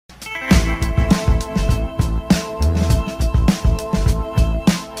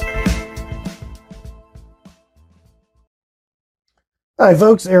Hi,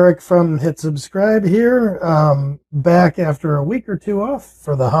 folks. Eric from Hit Subscribe here. Back after a week or two off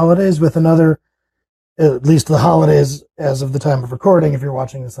for the holidays with another, at least the holidays as of the time of recording. If you're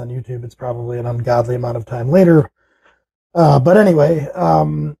watching this on YouTube, it's probably an ungodly amount of time later. But anyway,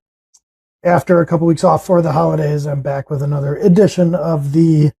 after a couple weeks off for the holidays, I'm back with another edition of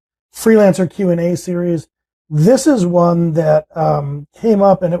the Freelancer Q&A series. This is one that came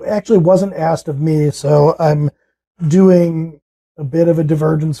up, and it actually wasn't asked of me, so I'm doing a bit of a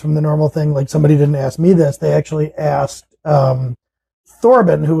divergence from the normal thing. Like, somebody didn't ask me this. They actually asked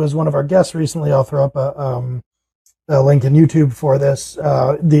Thorben, who was one of our guests recently. I'll throw up a link in YouTube for this,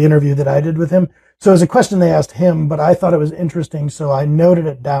 the interview that I did with him. So it was a question they asked him, but I thought it was interesting, so I noted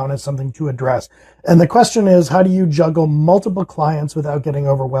it down as something to address. And the question is, how do you juggle multiple clients without getting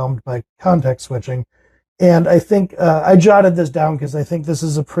overwhelmed by context switching? And I think I jotted this down because I think this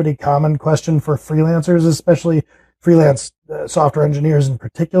is a pretty common question for freelancers, especially freelance software engineers in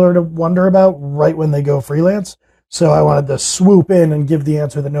particular, to wonder about right when they go freelance. So I wanted to swoop in and give the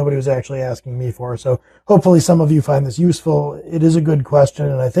answer that nobody was actually asking me for. So hopefully some of you find this useful. It is a good question,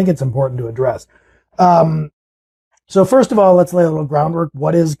 and I think it's important to address. So first of all, let's lay a little groundwork.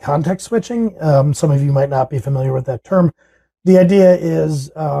 What is context switching? Some of you might not be familiar with that term. The idea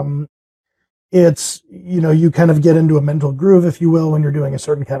is it's, you kind of get into a mental groove, if you will, when you're doing a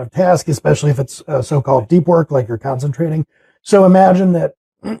certain kind of task, especially if it's so-called deep work, like you're concentrating. So imagine that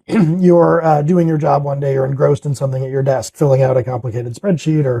you're doing your job one day, you're engrossed in something at your desk, filling out a complicated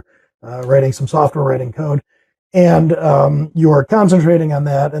spreadsheet or writing some software, writing code, and you're concentrating on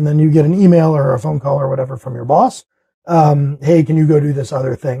that, and then you get an email or a phone call or whatever from your boss. Hey, can you go do this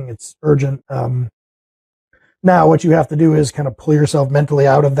other thing? It's urgent. Now, what you have to do is kind of pull yourself mentally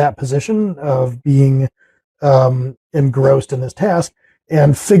out of that position of being engrossed in this task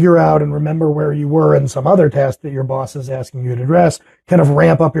and figure out and remember where you were in some other task that your boss is asking you to address, kind of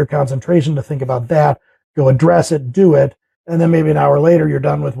ramp up your concentration to think about that, go address it, do it, and then maybe an hour later you're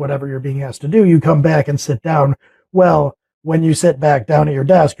done with whatever you're being asked to do. You come back and sit down. Well, when you sit back down at your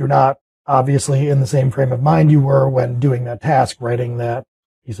desk, you're not obviously in the same frame of mind you were when doing that task, writing that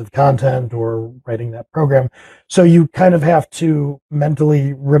piece of content or writing that program. So you kind of have to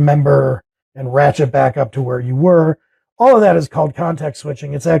mentally remember and ratchet back up to where you were. All of that is called context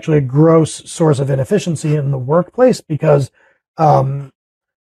switching. It's actually a gross source of inefficiency in the workplace because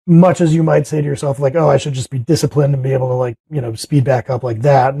much as you might say to yourself, like, oh, I should just be disciplined and be able to speed back up like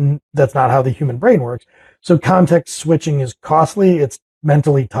that. And that's not how the human brain works. So context switching is costly. It's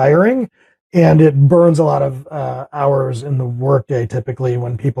mentally tiring. And it burns a lot of hours in the workday, typically,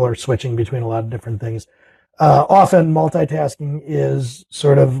 when people are switching between a lot of different things. Often multitasking is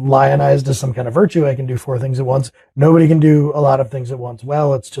sort of lionized as some kind of virtue. I can do 4 things at once. Nobody can do a lot of things at once.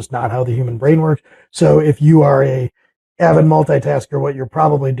 Well, it's just not how the human brain works. So if you are a avid multitasker, what you're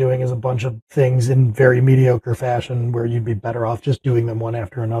probably doing is a bunch of things in very mediocre fashion where you'd be better off just doing them one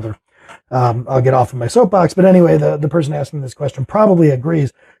after another. I'll get off of my soapbox, but anyway, the person asking this question probably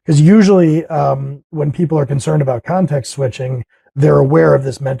agrees, because usually when people are concerned about context switching, they're aware of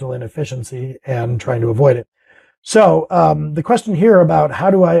this mental inefficiency and trying to avoid it. So the question here about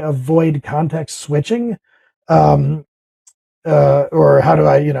how do I avoid context switching, or how do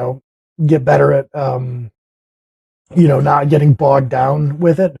I, get better at, not getting bogged down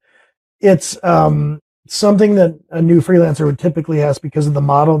with it. It's something that a new freelancer would typically ask because of the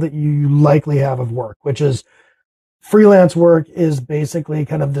model that you likely have of work, which is freelance work is basically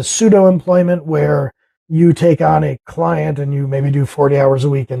kind of the pseudo employment where you take on a client and you maybe do 40 hours a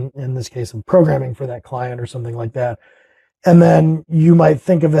week, in this case of programming for that client or something like that. And then you might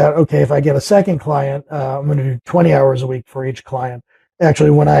think of that, okay, if I get a second client, I'm going to do 20 hours a week for each client. Actually,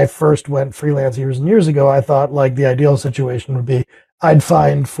 when I first went freelance years and years ago, I thought like the ideal situation would be I'd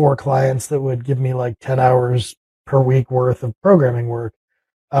find 4 clients that would give me like 10 hours per week worth of programming work.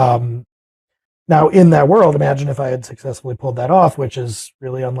 Now, in that world, imagine if I had successfully pulled that off, which is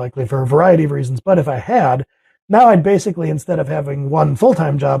really unlikely for a variety of reasons. But if I had, now I'd basically, instead of having 1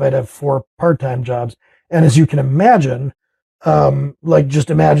 full-time job, I'd have 4 part-time jobs. And as you can imagine, just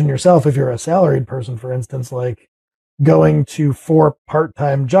imagine yourself, if you're a salaried person, for instance, like going to 4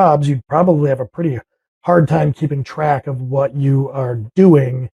 part-time jobs, you'd probably have a pretty hard time keeping track of what you are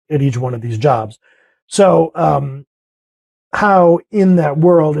doing at each one of these jobs. So, how in that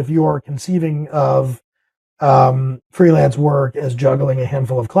world, if you're conceiving of freelance work as juggling a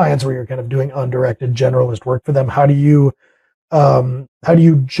handful of clients where you're kind of doing undirected generalist work for them, how do you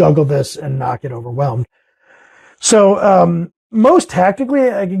juggle this and not get overwhelmed? So most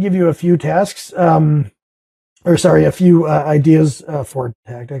tactically, I can give you a few tasks, a few ideas for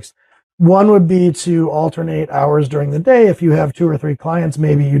tactics. One would be to alternate hours during the day. If you have 2 or 3 clients,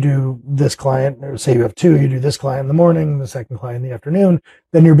 maybe you do this client, or say you have 2, you do this client in the morning, the second client in the afternoon.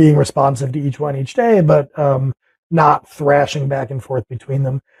 Then you're being responsive to each one each day, but not thrashing back and forth between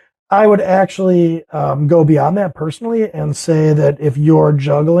them. I would actually go beyond that personally and say that if you're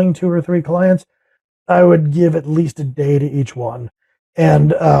juggling 2 or 3 clients, I would give at least a day to each one.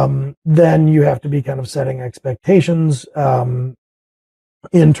 And then you have to be kind of setting expectations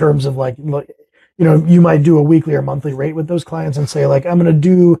in terms of you might do a weekly or monthly rate with those clients and say, like, I'm going to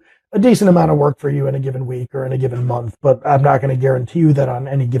do a decent amount of work for you in a given week or in a given month, but I'm not going to guarantee you that on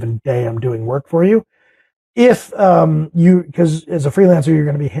any given day I'm doing work for you. If because as a freelancer, you're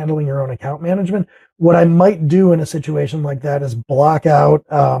going to be handling your own account management. What I might do in a situation like that is block out,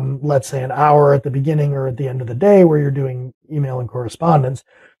 let's say, an hour at the beginning or at the end of the day where you're doing email and correspondence.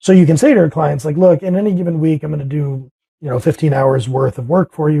 So you can say to your clients, like, look, in any given week, I'm going to do 15 hours worth of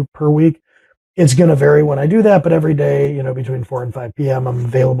work for you per week. It's going to vary when I do that, but every day, between 4 and 5 p.m., I'm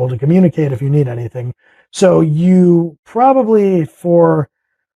available to communicate if you need anything. So you probably, for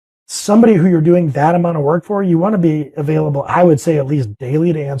somebody who you're doing that amount of work for, you want to be available, I would say, at least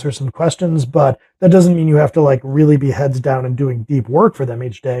daily to answer some questions, but that doesn't mean you have to really be heads down and doing deep work for them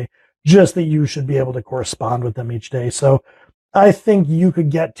each day, just that you should be able to correspond with them each day. So I think you could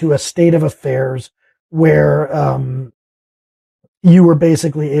get to a state of affairs where you were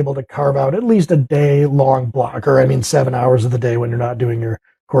basically able to carve out at least a day long block, or 7 hours of the day when you're not doing your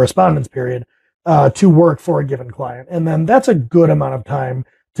correspondence period, to work for a given client. And then that's a good amount of time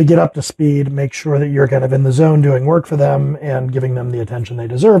to get up to speed, make sure that you're kind of in the zone doing work for them and giving them the attention they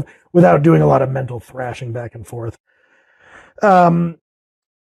deserve without doing a lot of mental thrashing back and forth. The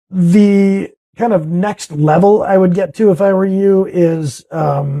kind of next level I would get to if I were you is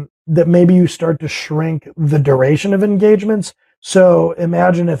that maybe you start to shrink the duration of engagements. So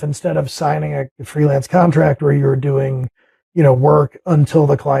imagine if instead of signing a freelance contract where you're doing, work until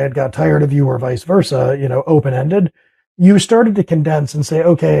the client got tired of you or vice versa, open-ended, you started to condense and say,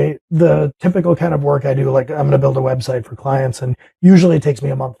 okay, the typical kind of work I do, like I'm going to build a website for clients, and usually it takes me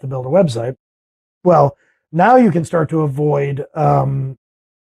a month to build a website. Well, now you can start to avoid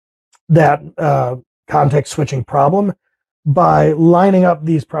that context switching problem by lining up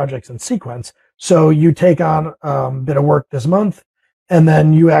these projects in sequence. So you take on a bit of work this month, and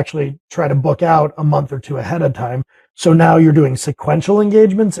then you actually try to book out a month or two ahead of time. So now you're doing sequential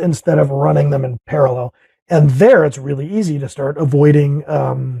engagements instead of running them in parallel. And there, it's really easy to start avoiding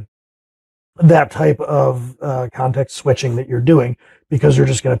that type of context switching that you're doing, because you're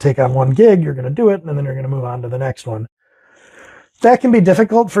just going to take on one gig, you're going to do it, and then you're going to move on to the next one. That can be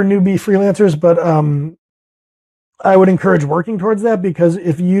difficult for newbie freelancers, but I would encourage working towards that, because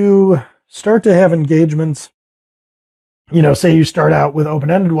if you start to have engagements, say you start out with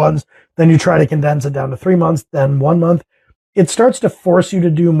open-ended ones, then you try to condense it down to 3 months, then 1 month, it starts to force you to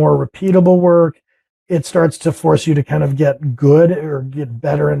do more repeatable work. It starts to force you to kind of get good or get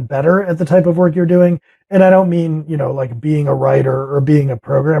better and better at the type of work you're doing. And I don't mean, like being a writer or being a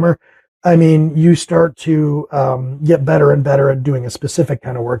programmer. I mean, you start to get better and better at doing a specific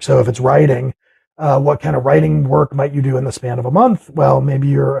kind of work. So if it's writing, what kind of writing work might you do in the span of a month? Well, maybe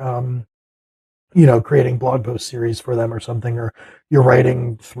you're, creating blog post series for them or something, or you're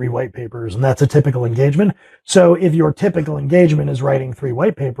writing 3 white papers, and that's a typical engagement. So if your typical engagement is writing 3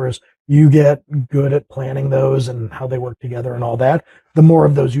 white papers, you get good at planning those and how they work together and all that. The more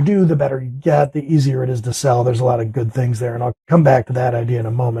of those you do, the better you get, the easier it is to sell. There's a lot of good things there, and I'll come back to that idea in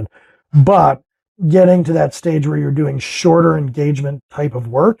a moment. But getting to that stage where you're doing shorter engagement type of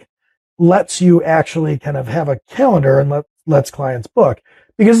work lets you actually kind of have a calendar and lets clients book.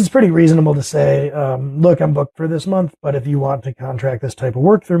 Because it's pretty reasonable to say, look, I'm booked for this month, but if you want to contract this type of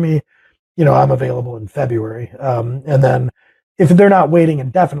work through me, I'm available in February. And then if they're not waiting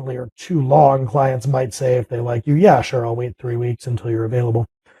indefinitely or too long, clients might say, if they like you, yeah, sure, I'll wait 3 weeks until you're available.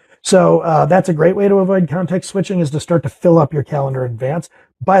 So that's a great way to avoid context switching, is to start to fill up your calendar in advance.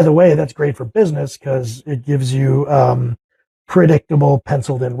 By the way, that's great for business because it gives you predictable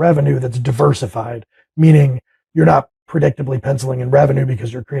penciled in revenue that's diversified, meaning you're not predictably penciling in revenue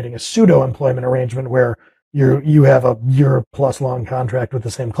because you're creating a pseudo employment arrangement where you have a year plus long contract with the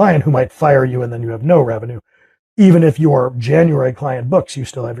same client who might fire you, and then you have no revenue. Even if your January client books, you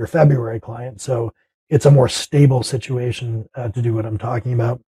still have your February client. So it's a more stable situation to do what I'm talking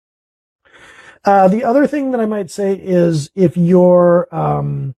about. The other thing that I might say is if you're,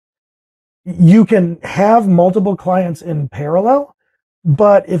 you can have multiple clients in parallel,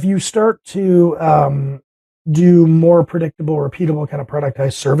 but if you start to do more predictable, repeatable kind of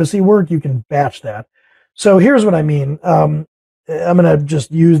productized servicey work, you can batch that. So here's what I mean. I'm going to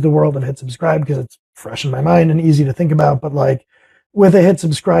just use the world of hit subscribe because it's fresh in my mind and easy to think about. But like with a hit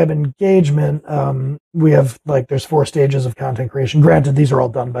subscribe engagement, we have like, there's 4 stages of content creation. Granted, these are all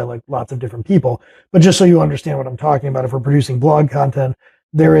done by like lots of different people, but just so you understand what I'm talking about, if we're producing blog content,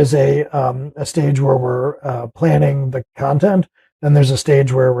 there is a stage where we're planning the content. Then there's a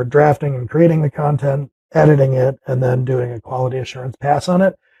stage where we're drafting and creating the content, editing it, and then doing a quality assurance pass on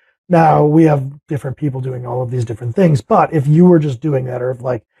it. Now, we have different people doing all of these different things, but if you were just doing that, or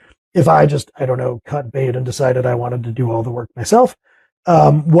if I just, I don't know, cut bait and decided I wanted to do all the work myself,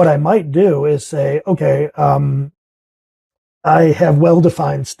 what I might do is say, okay, I have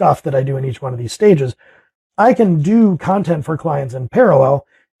well-defined stuff that I do in each one of these stages. I can do content for clients in parallel.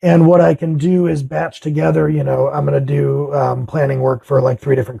 And what I can do is batch together, I'm going to do planning work for like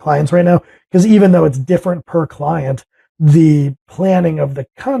 3 different clients right now. Because even though it's different per client, the planning of the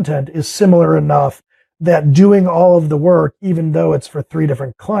content is similar enough that doing all of the work, even though it's for 3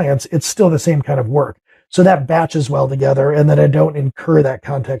 different clients, it's still the same kind of work. So that batches well together, and then I don't incur that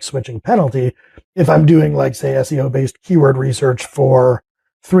context switching penalty. If I'm doing like, say, SEO-based keyword research for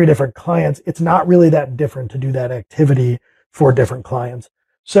 3 different clients, it's not really that different to do that activity for different clients.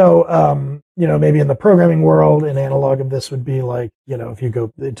 So, maybe in the programming world, an analog of this would be like, if you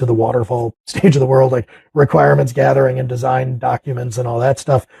go to the waterfall stage of the world, like requirements gathering and design documents and all that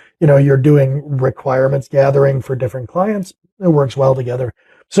stuff, you're doing requirements gathering for different clients. It works well together.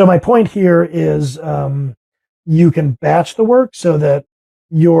 So my point here is, you can batch the work so that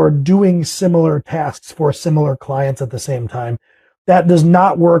you're doing similar tasks for similar clients at the same time. That does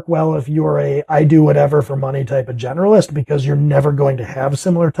not work well if you're a I do whatever for money type of generalist, because you're never going to have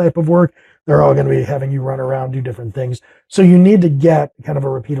similar type of work. They're all going to be having you run around, do different things. So you need to get kind of a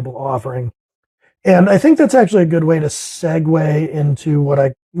repeatable offering. And I think that's actually a good way to segue into what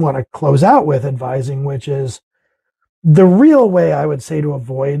I want to close out with advising, which is the real way I would say to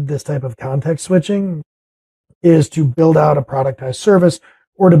avoid this type of context switching is to build out a productized service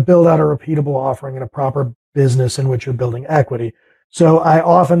or to build out a repeatable offering in a proper business in which you're building equity. So I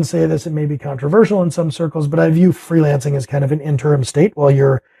often say this, it may be controversial in some circles, but I view freelancing as kind of an interim state while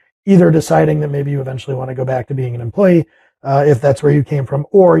you're either deciding that maybe you eventually want to go back to being an employee, if that's where you came from,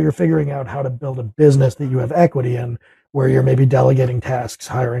 or you're figuring out how to build a business that you have equity in, where you're maybe delegating tasks,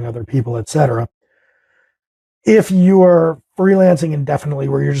 hiring other people, etc. If you're freelancing indefinitely,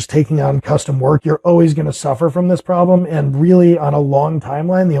 where you're just taking on custom work, you're always going to suffer from this problem. And really, on a long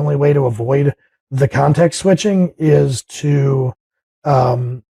timeline, the only way to avoid the context switching is to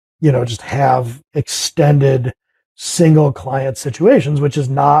just have extended single client situations, which is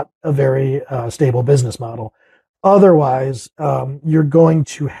not a very stable business model. Otherwise, you're going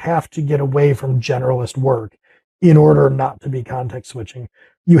to have to get away from generalist work in order not to be context switching.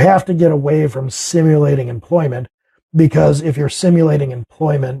 You have to get away from simulating employment, because if you're simulating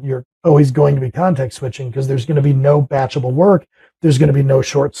employment, you're always going to be context switching, because there's going to be no batchable work. There's going to be no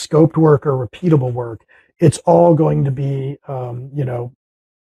short scoped work or repeatable work. It's all going to be,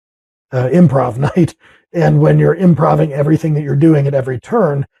 improv night. And when you're improving everything that you're doing at every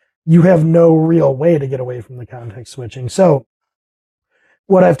turn, you have no real way to get away from the context switching. So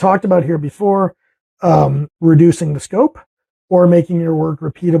what I've talked about here before, reducing the scope or making your work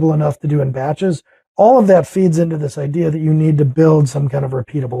repeatable enough to do in batches, all of that feeds into this idea that you need to build some kind of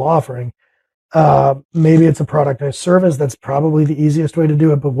repeatable offering. Maybe it's a productized service. That's probably the easiest way to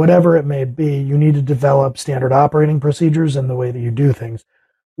do it, but whatever it may be, you need to develop standard operating procedures in the way that you do things.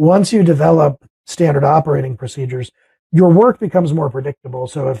 Once you develop standard operating procedures, your work becomes more predictable.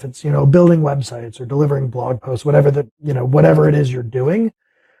 So if it's, building websites or delivering blog posts, whatever it is you're doing,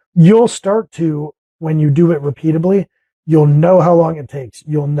 you'll start to, when you do it repeatably, you'll know how long it takes.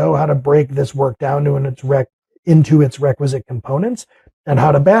 You'll know how to break this work down into its requisite components and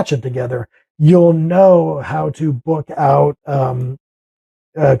how to batch it together. You'll know how to book out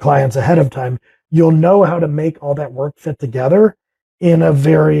clients ahead of time. You'll know how to make all that work fit together in a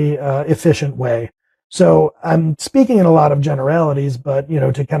very efficient way. So I'm speaking in a lot of generalities, but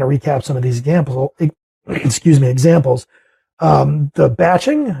to kind of recap some of these examples, the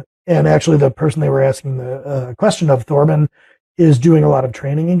batching, and actually the person they were asking the question of, Thorben, is doing a lot of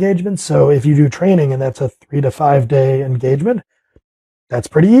training engagements. So if you do training and that's a 3 to 5 day engagement, that's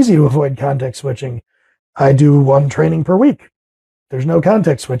pretty easy to avoid context switching. I do 1 training per week. There's no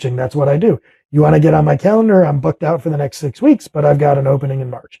context switching. That's what I do. You want to get on my calendar? I'm booked out for the next 6 weeks, but I've got an opening in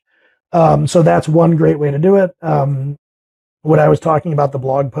March. So that's one great way to do it. When I was talking about the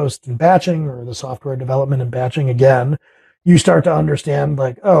blog post and batching, or the software development and batching, again, you start to understand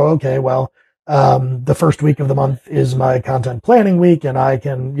like, oh, okay, well, the first week of the month is my content planning week, and I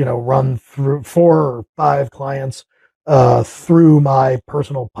can, run through 4 or 5 clients through my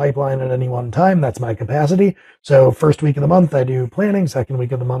personal pipeline at any one time. That's my capacity. So first week of the month, I do planning. Second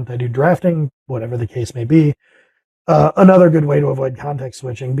week of the month, I do drafting, whatever the case may be. Another good way to avoid context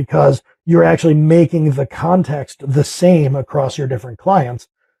switching, because you're actually making the context the same across your different clients.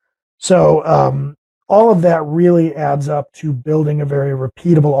 So all of that really adds up to building a very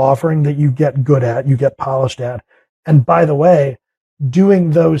repeatable offering that you get good at, you get polished at. And by the way,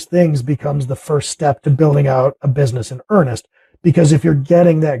 doing those things becomes the first step to building out a business in earnest. Because if you're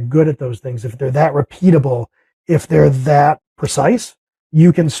getting that good at those things, if they're that repeatable, if they're that precise,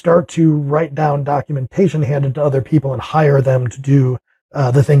 you can start to write down documentation handed to other people and hire them to do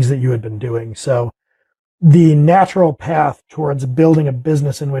the things that you had been doing. So the natural path towards building a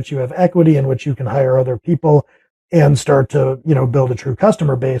business in which you have equity, in which you can hire other people and start to, build a true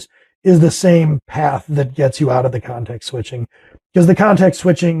customer base, is the same path that gets you out of the context switching. Because the context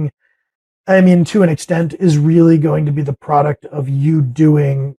switching, I mean, to an extent, is really going to be the product of you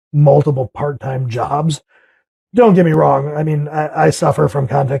doing multiple part-time jobs. Don't get me wrong. I mean, I suffer from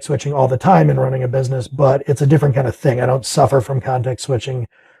context switching all the time in running a business, but it's a different kind of thing. I don't suffer from context switching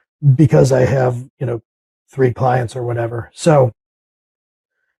because I have, 3 clients or whatever. So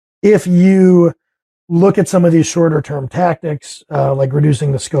if you look at some of these shorter term tactics, like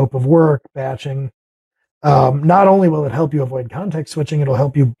reducing the scope of work, batching, not only will it help you avoid context switching, it'll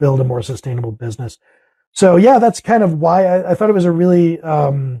help you build a more sustainable business. So yeah, that's kind of why I thought it was a really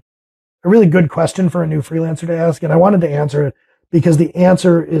good question for a new freelancer to ask. And I wanted to answer it because the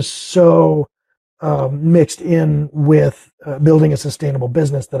answer is so mixed in with building a sustainable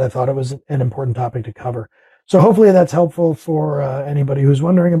business that I thought it was an important topic to cover. So hopefully that's helpful for anybody who's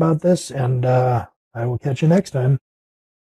wondering about this, and I will catch you next time.